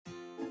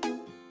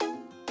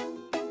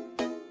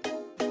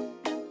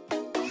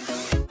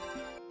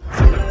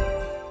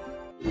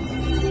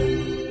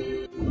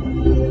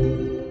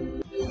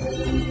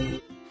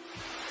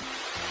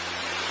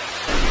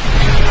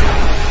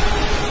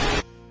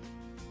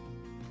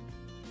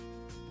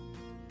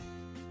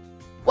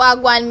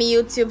Wagwan me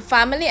YouTube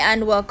family,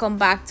 and welcome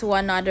back to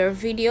another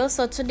video.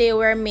 So today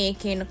we're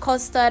making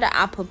custard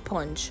apple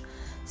punch.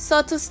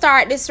 So to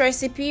start this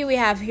recipe, we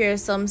have here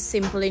some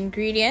simple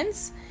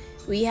ingredients.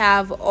 We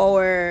have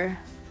our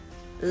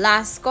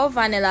lasco,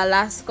 vanilla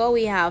lasco,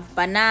 we have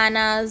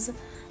bananas,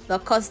 the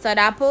custard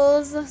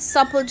apples,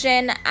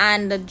 supplegen,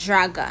 and the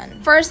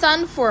dragon. First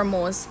and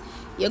foremost,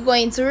 you're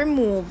going to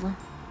remove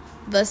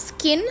the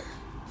skin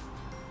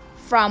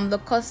from the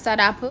custard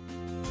apple.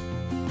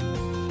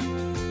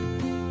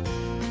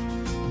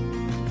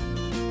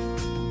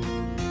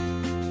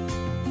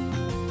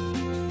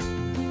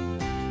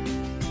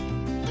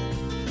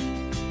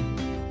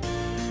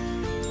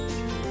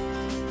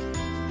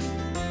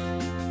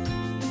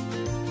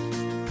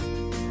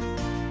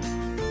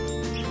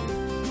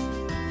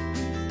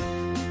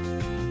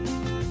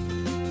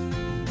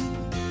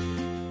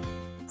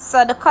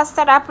 So the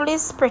custard apple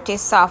is pretty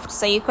soft,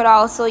 so you could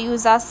also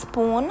use a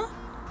spoon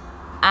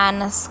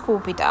and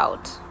scoop it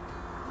out.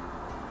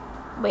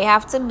 But you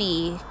have to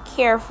be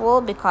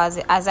careful because,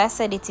 as I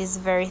said, it is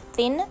very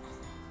thin.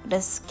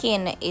 The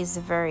skin is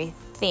very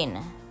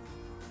thin.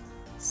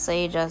 So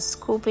you just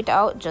scoop it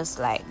out just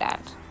like that.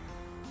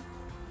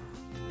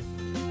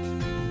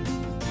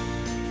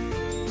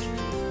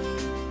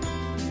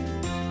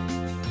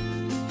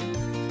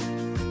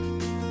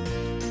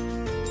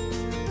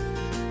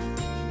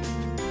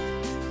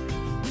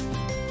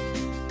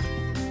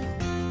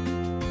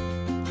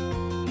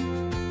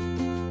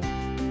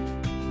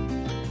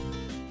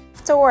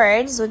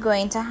 Afterwards, we're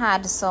going to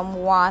add some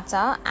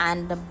water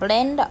and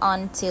blend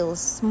until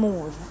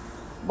smooth.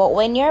 But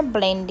when you're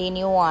blending,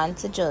 you want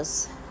to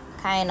just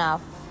kind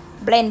of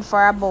blend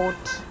for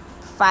about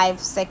 5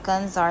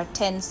 seconds or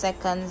 10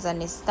 seconds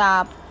and you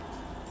stop,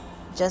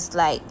 just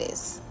like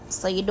this.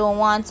 So you don't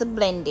want to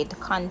blend it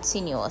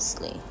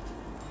continuously.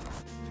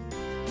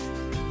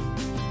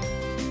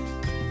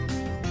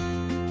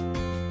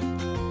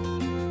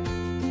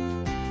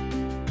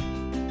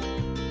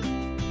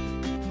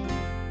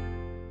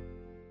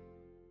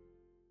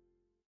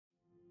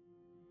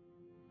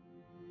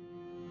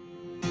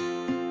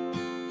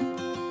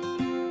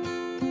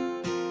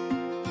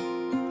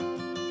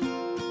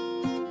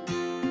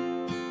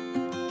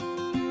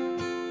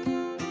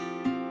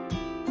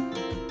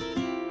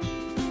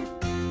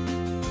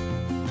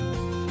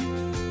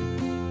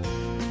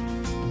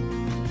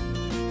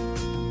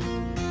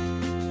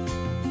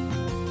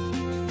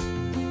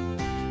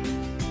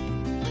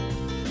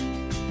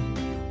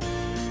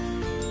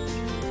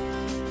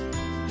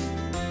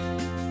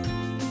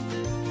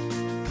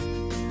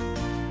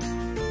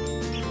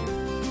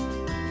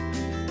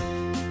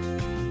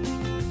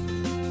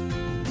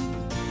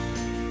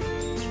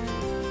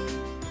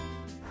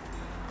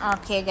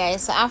 Okay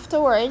guys, so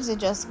afterwards you're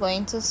just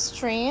going to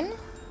strain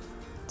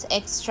to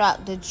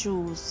extract the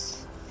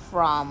juice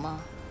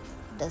from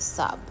the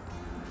sap.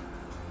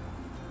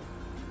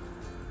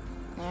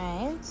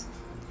 Alright,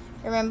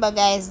 remember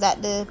guys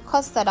that the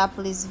custard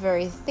apple is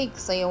very thick,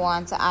 so you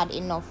want to add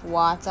enough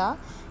water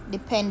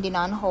depending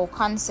on how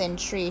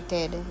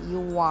concentrated you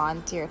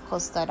want your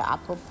custard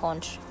apple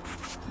punch,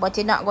 but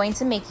you're not going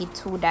to make it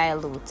too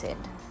diluted,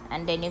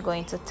 and then you're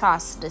going to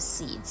toss the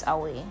seeds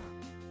away.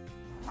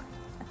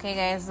 Okay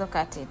guys, look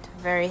at it,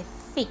 very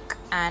thick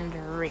and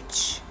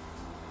rich.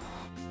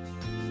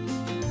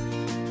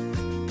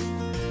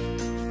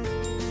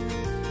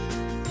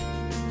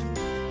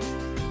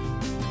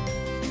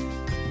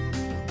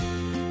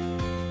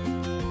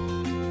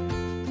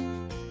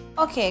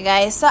 Okay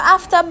guys, so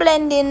after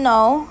blending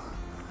now,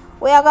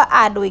 we are gonna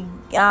add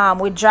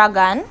with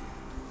dragon,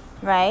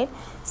 right?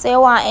 So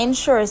you want to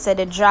ensure that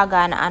the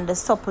dragon and the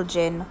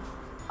supplegen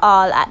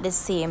all at the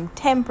same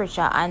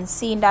temperature, and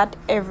seeing that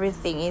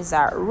everything is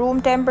at room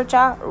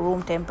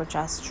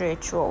temperature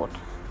straight throughout.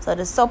 So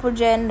the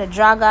supplegen, the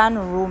dragon,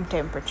 room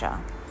temperature,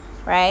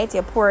 right?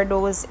 You pour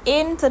those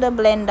into the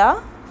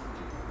blender,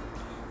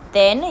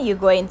 then you're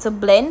going to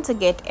blend to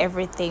get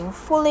everything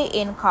fully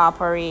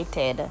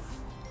incorporated.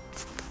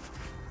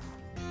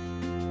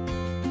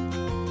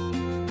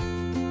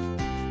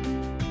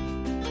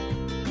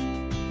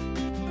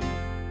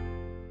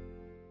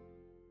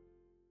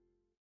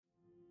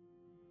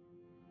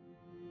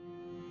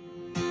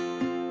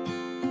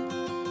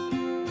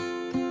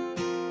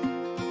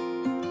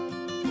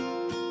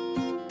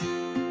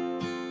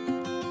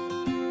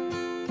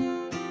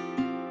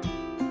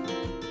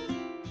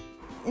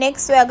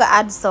 Next, we are gonna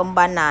add some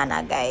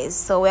banana, guys.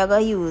 So we're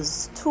gonna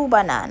use 2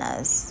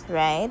 bananas,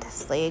 right?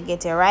 So you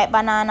get your ripe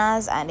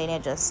bananas and then you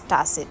just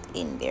toss it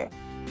in there.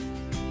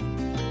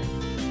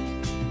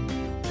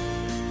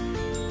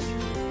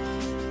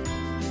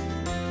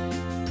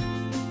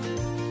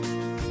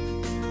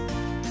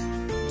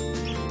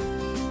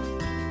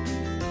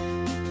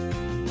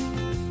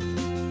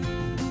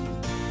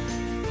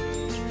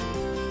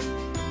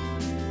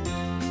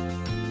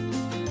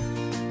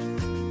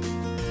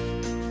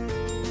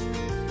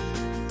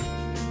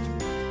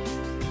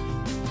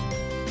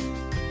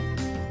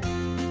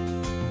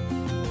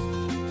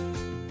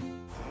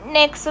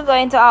 Next, we're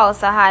going to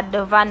also add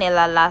the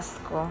vanilla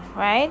lasco,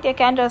 right? You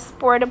can just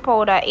pour the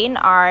powder in,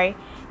 or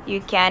you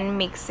can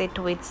mix it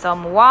with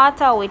some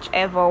water,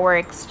 whichever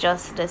works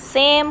just the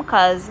same,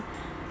 because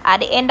at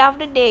the end of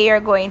the day, you're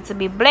going to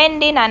be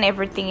blending and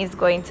everything is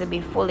going to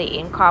be fully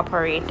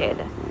incorporated.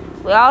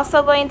 We're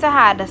also going to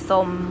add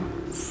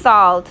some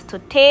salt to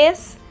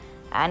taste.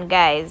 And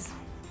guys,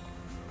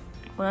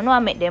 we don't know how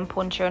to make them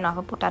punch, you have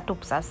to put a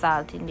tubs of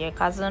salt in there,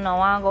 because you know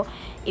want go,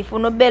 if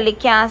your belly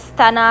can't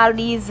stand all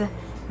these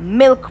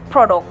milk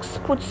products,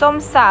 put some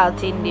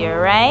salt in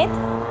there, right?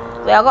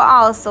 We are going to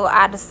also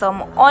add some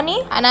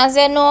honey, and as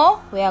you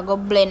know, we are going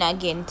to blend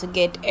again to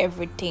get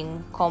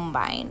everything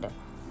combined.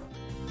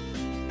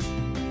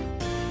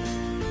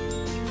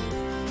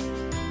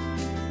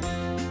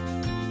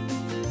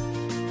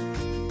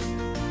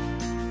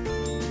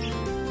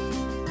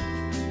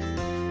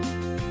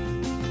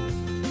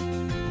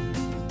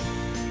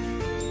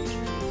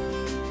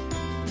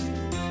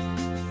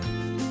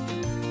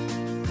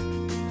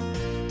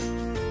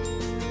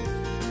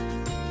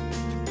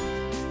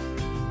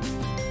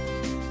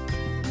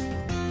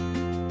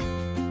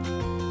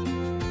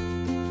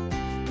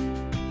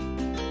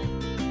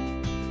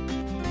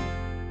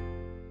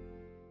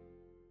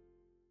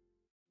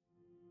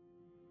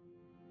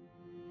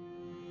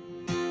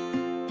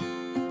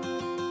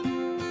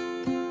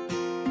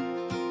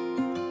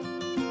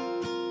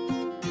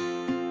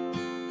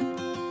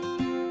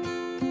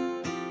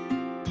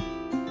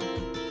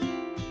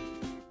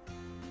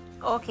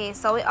 Okay,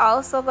 so we're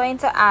also going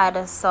to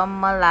add some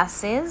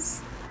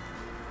molasses.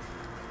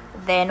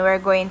 Then we're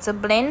going to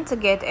blend to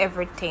get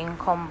everything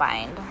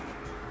combined.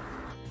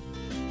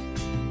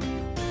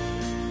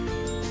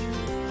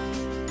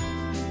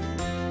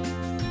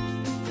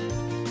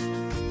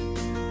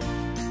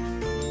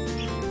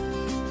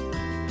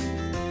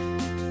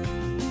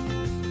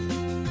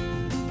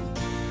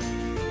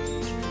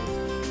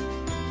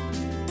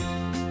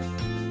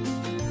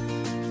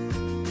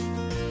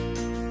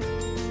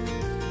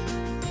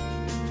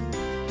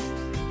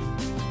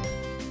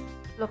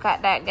 Look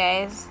at that,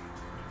 guys.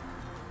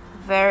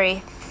 Very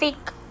thick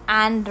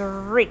and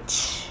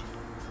rich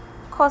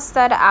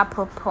custard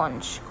apple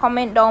punch.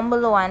 Comment down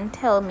below and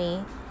tell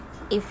me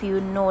if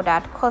you know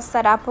that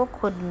custard apple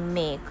could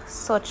make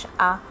such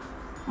a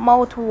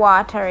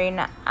mouth-watering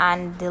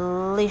and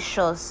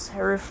delicious,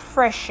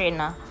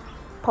 refreshing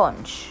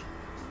punch.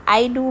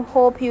 I do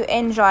hope you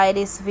enjoy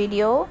this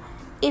video.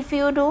 If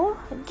you do,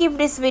 give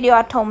this video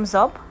a thumbs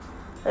up,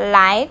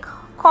 like,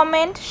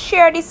 comment,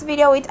 share this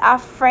video with a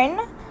friend,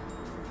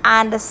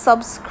 and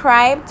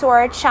subscribe to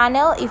our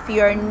channel if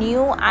you're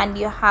new and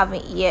you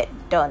haven't yet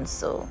done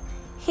so.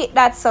 Hit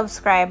that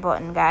subscribe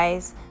button,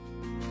 guys.